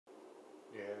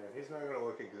he's not gonna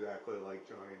look exactly like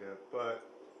Johnny Depp, but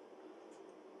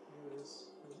it's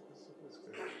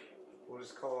good. We'll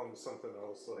just call him something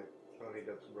else, like Johnny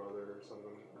Depp's brother or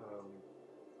something.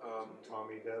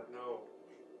 Tommy Depp. No.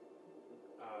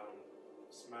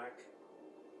 Smack.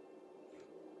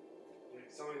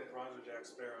 Something that rhymes with Jack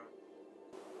Sparrow.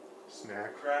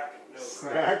 Snack. Crack. No.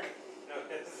 Snack. Crack. No,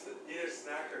 it's either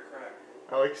snack or crack.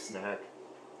 I like Snack.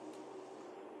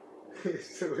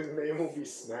 So his name will be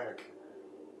Snack.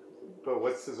 But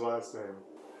what's his last name?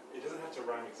 It doesn't have to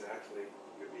rhyme exactly. It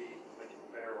could be like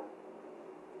barrel.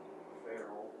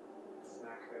 Barrel.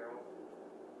 Snack barrel.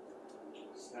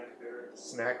 Snack barrel.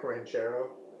 Snack Ranchero.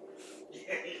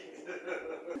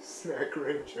 Snack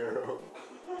Ranchero.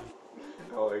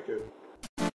 I like it.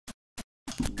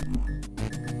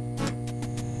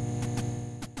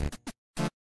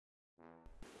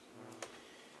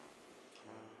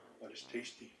 That is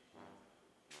tasty.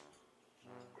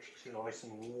 It's nice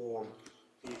and warm.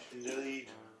 Yes, indeed.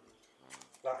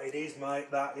 That it is, mate.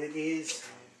 That it is.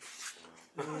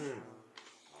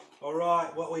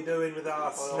 Alright, what are we doing with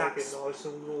our snacks? Like it nice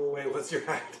and warm. Wait, what's your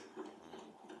hat?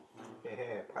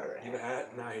 Yeah, pirate Your hat.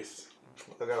 hat? Nice.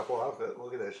 I got a whole outfit.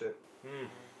 Look at that shit.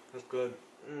 That's good.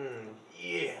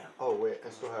 Yeah. Oh wait, I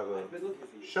still have a.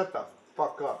 Shut the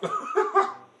fuck up.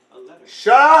 11.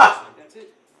 Shut up! That's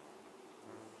it.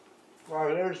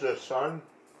 Oh, there's the sun.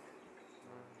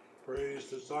 Praise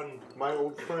the sun. My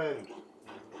old friend.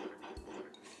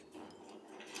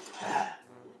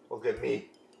 Look at me.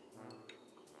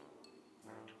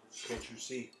 Can't you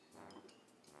see?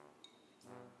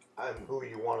 I'm who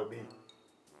you want to be.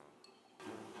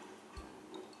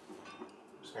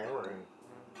 Who's hammering?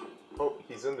 Oh,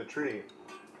 he's in the tree.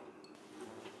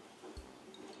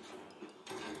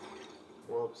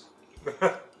 Whoops.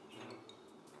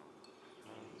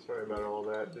 Sorry about all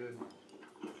that, dude.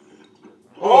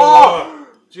 Oh!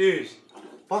 Jeez.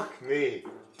 Fuck me.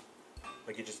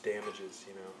 Like it just damages,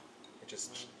 you know? It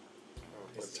just...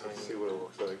 Let's see what it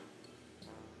looks like.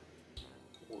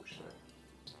 Oh shit.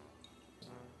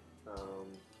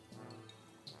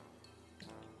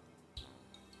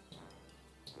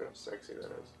 Look how sexy that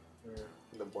is. Yeah.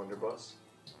 The blunderbuss.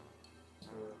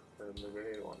 And the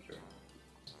grenade launcher.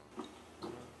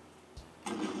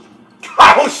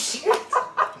 Oh shit!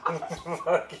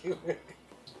 Fuck you.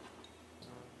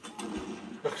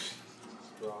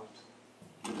 Dropped.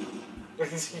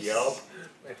 Yup.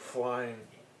 They're flying.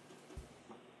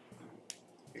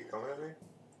 You coming at me?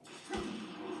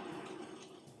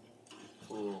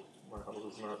 Ooh, my health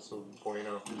is not so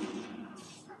bueno.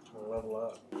 Level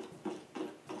up. Oh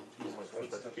my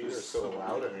gosh, my feet are so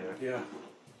loud in here. Yeah.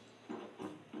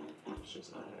 It's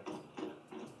just not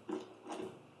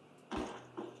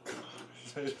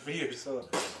here. Your feet are so...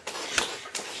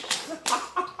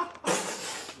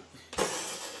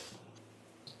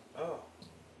 Oh,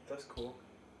 that's cool.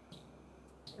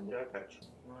 And the eye patch.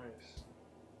 Nice.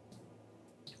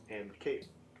 And cape.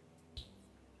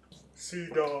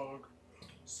 Seadog.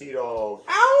 Seadog.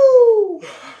 Ow!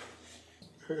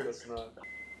 That's not...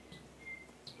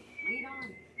 Lead on.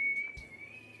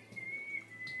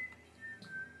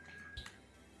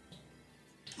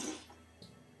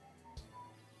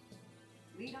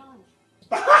 Lead on.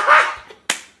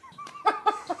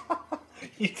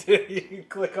 You did. You can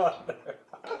click on there.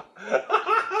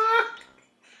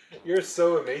 You're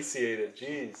so emaciated.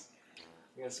 Jeez.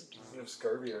 You have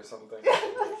scurvy or something.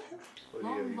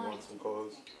 Lydia, you want some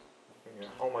clothes? Yeah.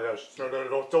 Oh my gosh. No,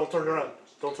 don't turn around.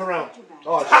 Don't turn around.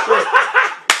 Oh shit.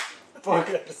 Fuck,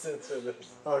 I have to censor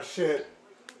this. Oh shit.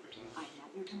 I'm at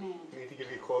your command. I need to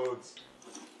give you clothes.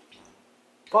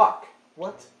 Fuck.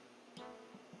 What?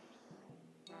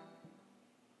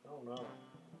 Oh no.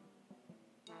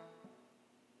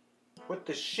 What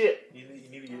the shit? You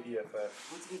need to get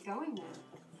EFF. Let's get going then.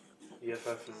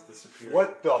 EFF is the superior.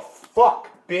 What the fuck,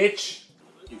 bitch?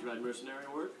 You tried mercenary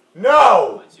work?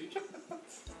 No! Might suit you.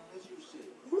 As you say.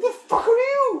 Who the fuck are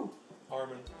you?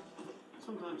 Harmon.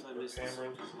 Sometimes I miss this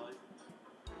Cameron. life.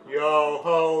 Yo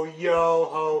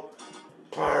ho.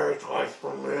 Pirates life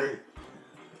for me.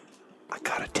 I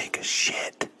gotta take a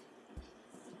shit.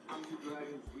 How do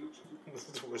dragons reach?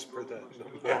 Whisper that.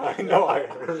 Yeah, I know, I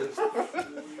heard.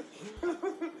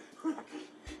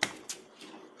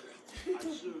 I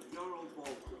serve Jarl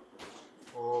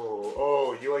Balgruuf.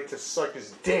 Oh, you like to suck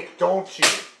his dick, don't you?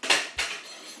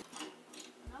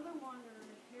 Another wanderer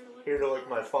Here to lick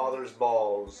my father's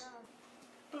balls.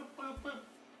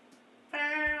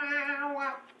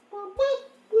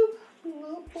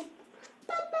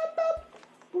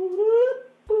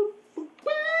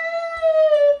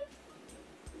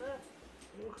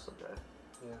 It looks okay.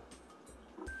 Yeah.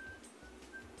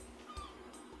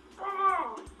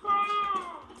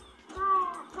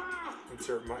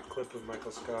 Insert my clip of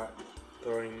Michael Scott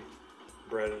throwing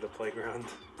bread at a playground.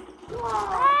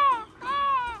 I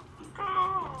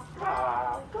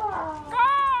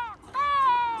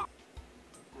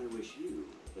wish you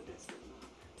the best of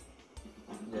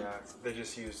luck. Yeah, they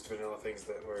just used vanilla things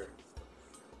that were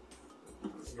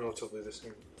relatively the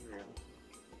same. Yeah.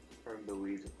 Earn the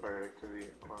lead prior to the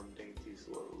armed dainties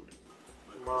load.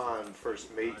 Come on,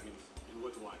 first mate,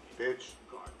 bitch.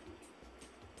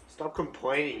 Stop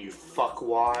complaining, you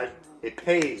fuckwad. It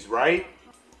pays, right?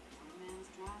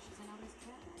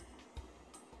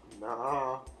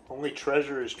 Nah. Only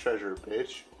treasure is treasure,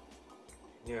 bitch.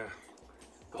 Yeah.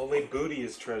 Only booty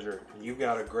is treasure. You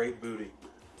got a great booty.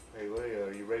 Hey, Leia,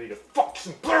 are you ready to fuck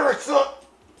some barracks up?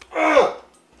 Ugh!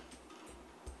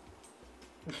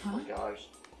 Oh my gosh.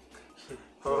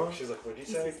 Huh? She's like, what'd you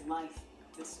say? This is life.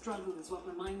 The struggle is what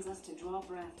reminds us to draw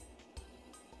breath.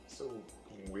 So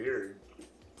weird.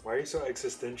 Why are you so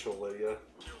existential, Lydia?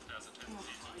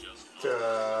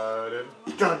 Dun,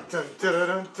 dun, dun, dun,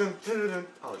 dun, dun, dun, dun.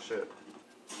 Oh shit.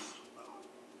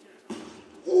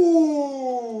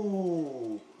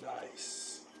 Ooh!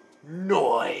 Nice. A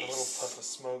Nice! little puff of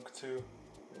smoke, too.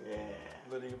 Yeah.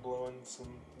 Lydia blowing some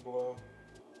blow.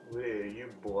 Wait, are you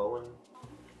blowing?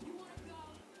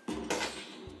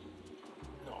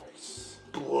 Nice.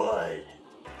 Blood.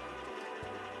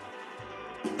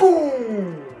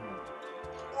 Boom!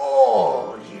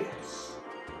 Oh, yes.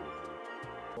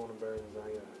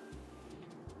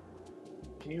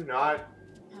 Can you not?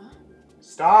 Huh?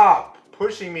 Stop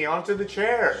pushing me onto the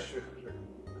chair.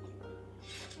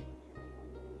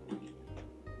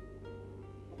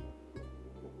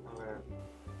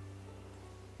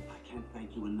 I can't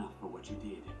thank you enough for what you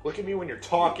did. Look at me when you're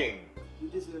talking. You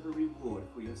deserve a reward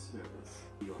for your service.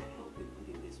 Your help in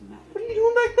putting this matter. What are you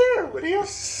doing back there, Lydia?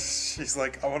 She's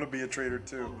like, I want to be a traitor, All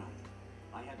too. right.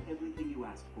 I have everything you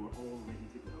asked for all ready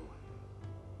to go.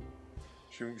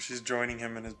 She's joining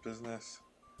him in his business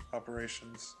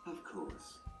operations. Of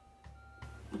course.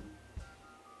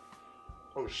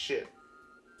 Oh shit.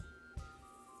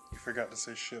 You forgot to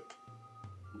say ship.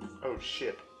 Oh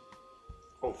shit.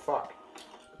 Oh fuck.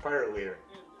 The pirate leader.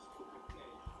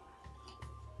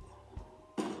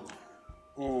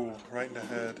 Ooh, right in the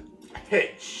head.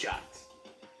 Headshot.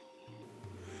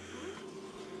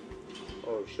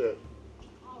 Oh shit.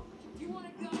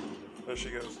 There she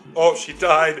goes. Oh, she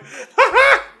died.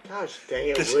 Gosh dang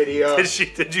it, Lydia.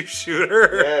 Did you shoot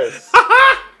her? Yes.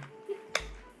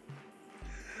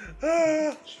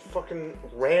 She fucking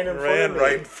ran in front of me.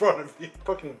 right in front of you.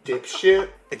 Fucking dipshit.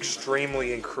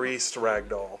 Extremely increased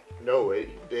ragdoll. No, it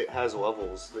has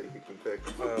levels that you can pick.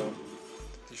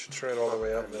 You should try it all the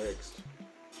way up. I mixed.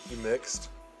 You mixed?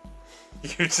 You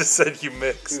just said you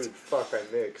mixed. Dude, fuck, I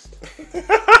mixed.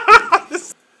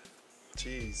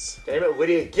 Jeez. Damn it,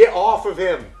 Lydia, get off of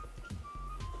him!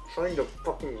 I'm trying to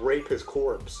fucking rape his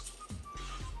corpse.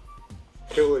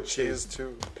 Pillage She is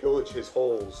too. Pillage his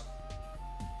holes.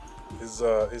 His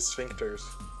sphincters.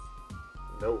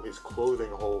 No, his clothing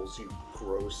holes, you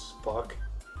gross fuck.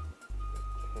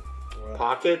 Well,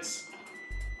 Pockets,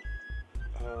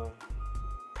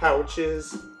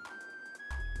 pouches.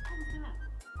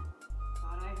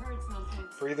 Thought I heard something.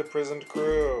 free the prisoned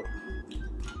crew.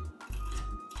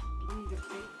 We need to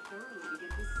think thoroughly to get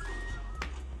this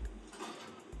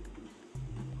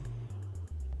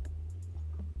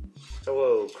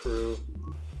Hello, crew.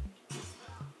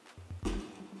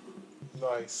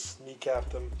 Nice.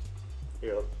 Kneecapped him.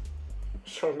 Yep.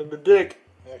 Shot him in the dick.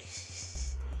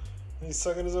 He's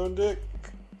sucking his own dick.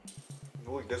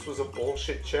 Look, this was a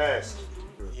bullshit chest.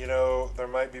 You know, there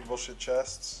might be bullshit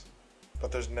chests,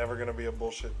 but there's never gonna be a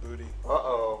bullshit booty.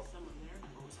 Uh-oh.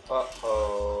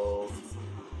 Uh-oh.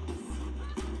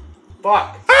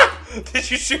 Fuck! Did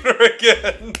you shoot her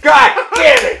again? God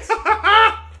damn it!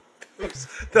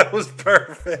 That was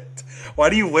perfect. Why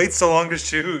do you wait so long to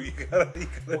shoot? You gotta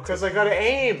Because I gotta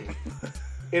aim.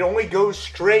 It only goes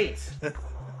straight.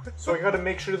 So I gotta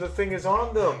make sure the thing is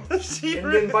on them. And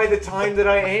then by the time that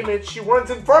I aim it, she runs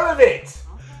in front of it.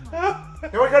 Now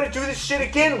I gotta do this shit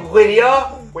again,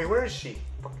 Lydia. Wait, where is she?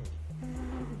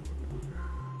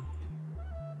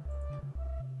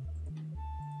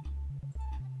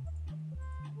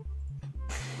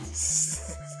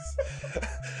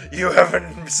 You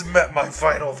haven't met my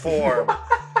final form.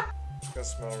 It's gonna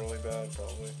smell really bad,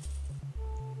 probably.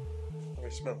 Let me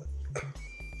smell it.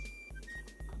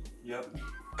 Yep.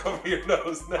 Cover your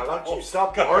nose now. How about you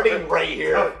stop farting right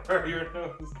here? Cover your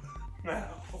nose now.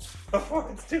 Before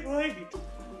it's too late.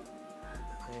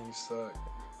 Oh, you suck.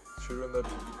 Shoot her in the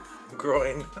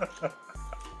groin.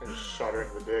 And shot her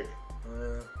in the dick.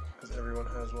 Because everyone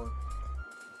has one.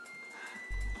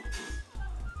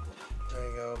 There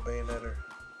you go, bayonetter.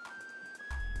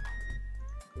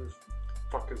 Who the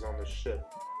fuck is on this ship?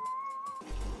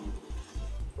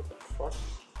 What the fuck?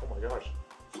 Oh my gosh.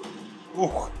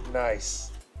 Ooh,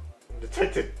 nice. I'm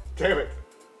detected. Damn it.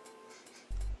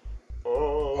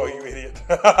 Oh, Oh, you idiot.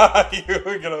 You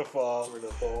were gonna fall. We're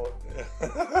gonna fall.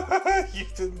 You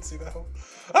didn't see that one.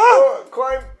 Ah! Oh,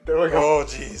 climb. There we go. Oh,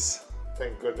 jeez.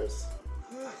 Thank goodness.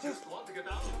 I just want to get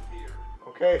out of here.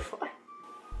 Okay, fine.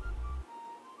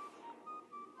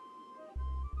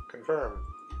 Confirm.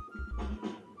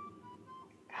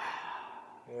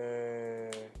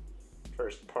 Yay.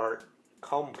 First part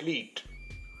complete.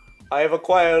 I have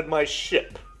acquired my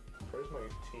ship. Where's my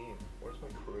team? Where's my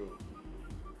crew?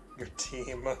 Your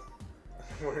team.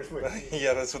 Where's my team?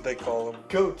 Yeah, that's what they call them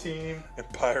Go team. in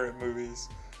pirate movies.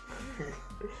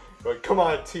 Like, come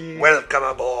on team. Welcome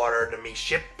aboard me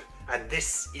ship, and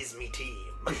this is me team.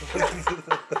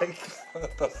 Like,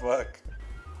 what the fuck?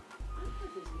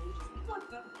 What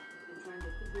the? I'm trying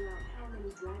to figure out how many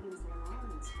dragons there are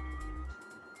in Skyrim.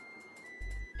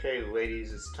 Okay,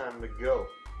 ladies, it's time to go.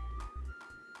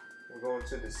 We're going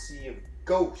to the Sea of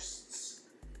Ghosts.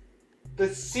 The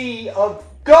Sea of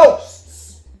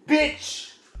Ghosts, bitch!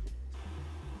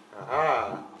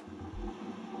 Aha.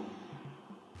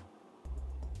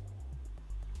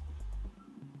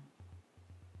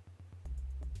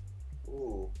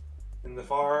 Ooh. In the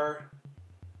far,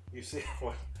 you see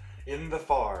what? In the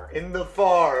far, In the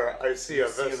far, I see you a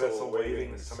see vessel,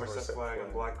 waving the Somerset flag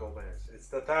and black gold banners. It's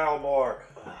the Thalmor.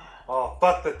 Oh,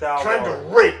 fuck the Thalmor. Trying to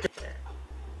rape.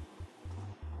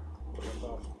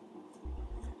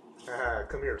 Ah,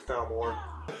 come here, Thalmor.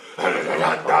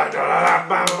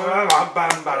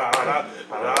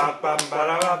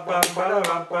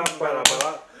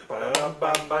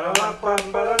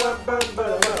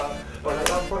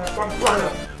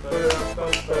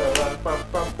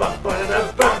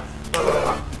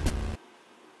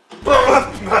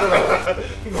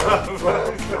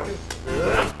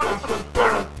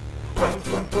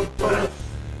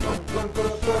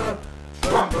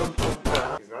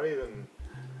 He's not even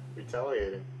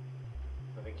retaliating.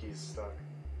 I think he's stuck.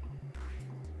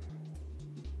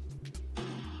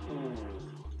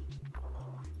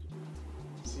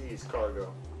 Seize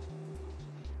cargo.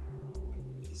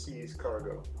 Seize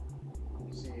cargo.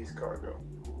 Seize cargo.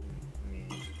 Me.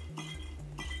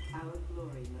 Our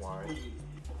glory must Why? be.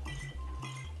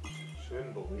 She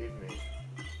didn't believe me.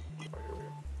 Oh, here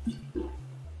we go.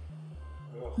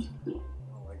 Ugh, I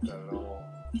don't like that at all.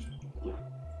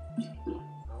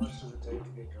 How much does it take to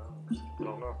get drunk? I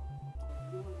don't know.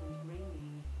 Your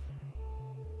raining.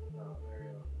 Oh, there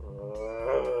you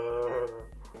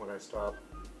go. When I stop.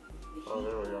 Oh,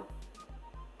 there we go.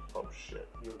 Oh shit.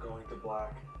 You're going to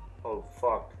black. Oh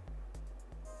fuck.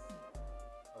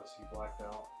 Oh, so you blacked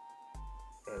out.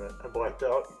 Damn it. I blacked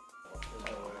out. There's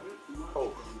no way.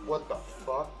 Oh, what the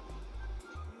fuck?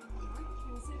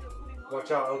 Consider putting on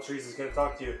Watch out, Eltrees is gonna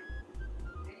talk to you.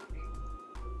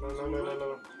 No, no, no, no,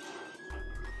 no.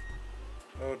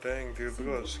 Oh dang, dude, look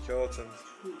at those skeletons.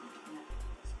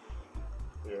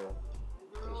 Yeah.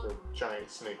 There's a giant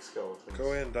snake skeleton.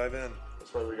 Go in, dive in.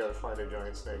 That's why we gotta find a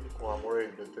giant snake. Well, I'm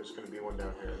worried that there's gonna be one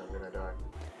down here and I'm gonna die.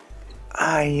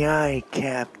 Aye, aye,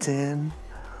 Captain.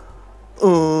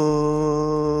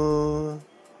 Ooh.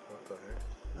 What the heck?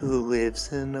 Who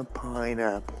lives in a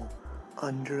pineapple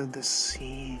under the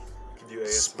sea? Can you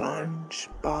ASMR?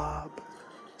 SpongeBob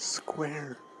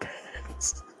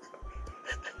SquarePants.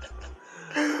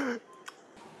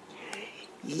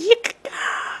 Yikka!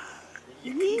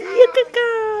 Yikka!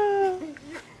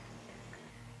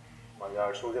 Oh my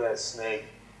gosh, look at that snake.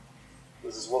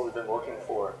 This is what we've been looking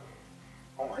for.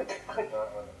 Oh my god.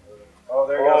 Oh,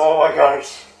 there goes. Oh my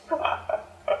gosh.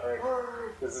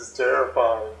 This is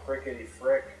terrifying. Frickety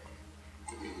frick.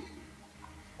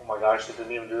 Oh my gosh, it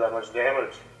didn't even do that much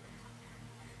damage.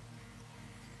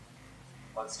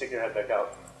 Come on, stick your head back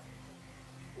out.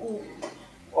 Ooh.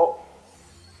 Oh.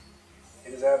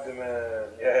 Hit his abdomen.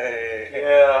 Yay.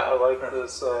 Yeah, I like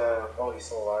this. Oh, he's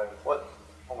still alive. What?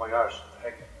 Oh my gosh.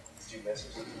 Heck, did you miss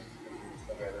or something?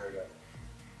 Okay, there we go.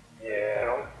 I Yeah.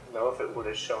 don't know if it would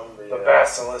have shown the. The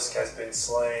basilisk has been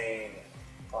slain.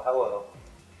 Oh, hello.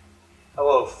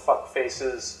 Hello, fuck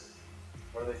faces.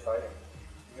 What are they fighting?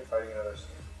 They're fighting another.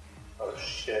 Oh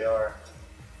shit. They are.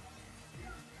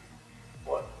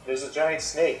 What? There's a giant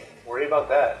snake. Worry about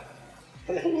that.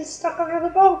 He's stuck under the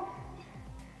boat.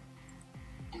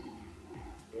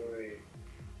 Really?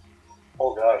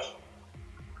 Oh gosh.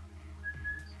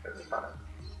 It's fine.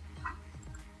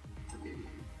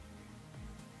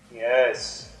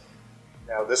 Yes.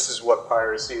 Now this is what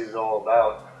piracy is all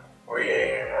about.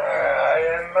 I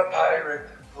am a pirate.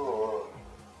 Oh.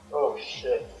 Oh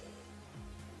shit.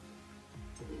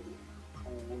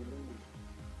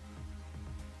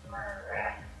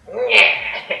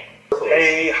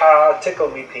 Hey ha, tickle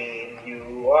me peen,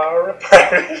 you are a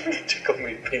pirate. Tickle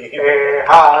me peen. Hey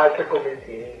ha, tickle me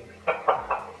peen.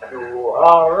 You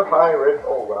are a pirate.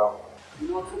 Oh wow.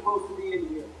 You're not supposed to be in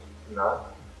here.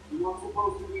 Not? You're not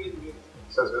supposed to be in here.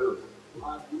 Says who? You're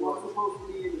not supposed to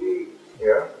be in here.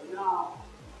 Yeah? No.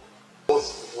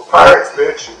 We're pirates,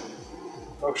 bitch.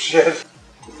 Oh shit.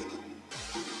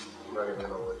 I'm not even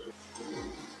know what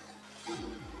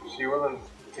She will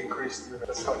increase the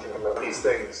Let's talking about these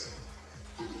things.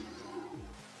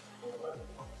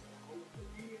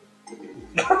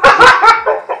 We're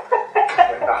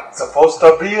not supposed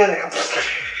to be in here.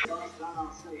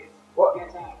 What?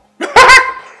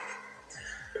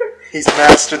 He's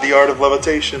mastered the art of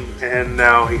levitation, and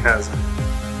now he has it.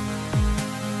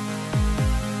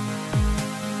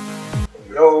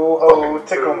 Yo ho,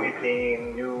 tickle me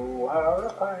peen, you are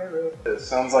a pirate. It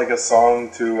sounds like a song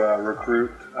to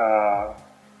recruit, what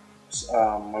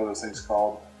are those things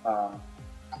called?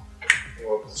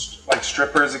 Like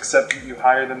strippers, except you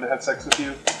hire them to have sex with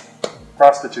you.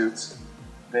 Prostitutes.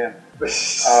 Damn.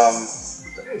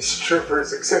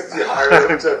 Strippers, except you hire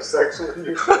them to have sex with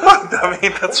you. I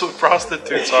mean, that's what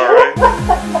prostitutes are, right?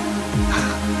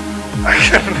 I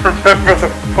can't remember the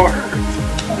part.